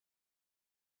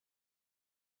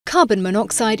Carbon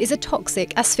monoxide is a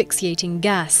toxic, asphyxiating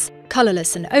gas.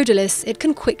 Colourless and odourless, it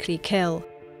can quickly kill.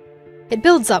 It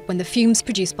builds up when the fumes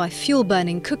produced by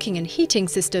fuel-burning cooking and heating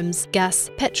systems, gas,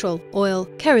 petrol, oil,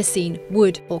 kerosene,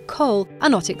 wood or coal, are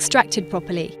not extracted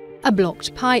properly. A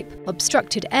blocked pipe,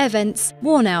 obstructed air vents,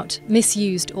 worn-out,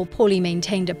 misused or poorly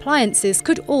maintained appliances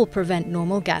could all prevent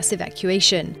normal gas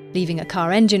evacuation. Leaving a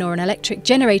car engine or an electric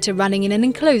generator running in an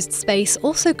enclosed space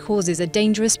also causes a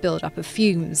dangerous build-up of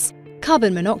fumes.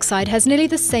 Carbon monoxide has nearly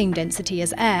the same density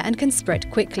as air and can spread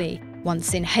quickly.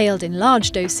 Once inhaled in large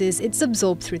doses, it's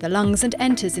absorbed through the lungs and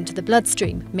enters into the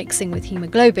bloodstream, mixing with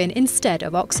hemoglobin instead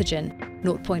of oxygen.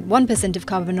 0.1% of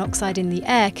carbon monoxide in the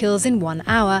air kills in 1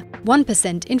 hour,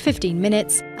 1% in 15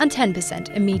 minutes, and 10%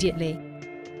 immediately.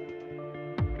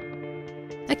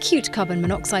 Acute carbon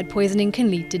monoxide poisoning can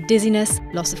lead to dizziness,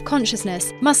 loss of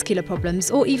consciousness, muscular problems,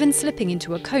 or even slipping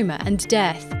into a coma and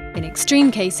death. In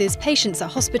extreme cases, patients are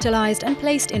hospitalized and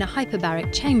placed in a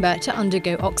hyperbaric chamber to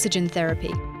undergo oxygen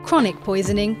therapy. Chronic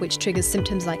poisoning, which triggers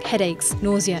symptoms like headaches,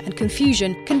 nausea, and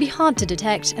confusion, can be hard to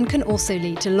detect and can also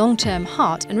lead to long-term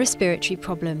heart and respiratory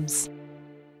problems.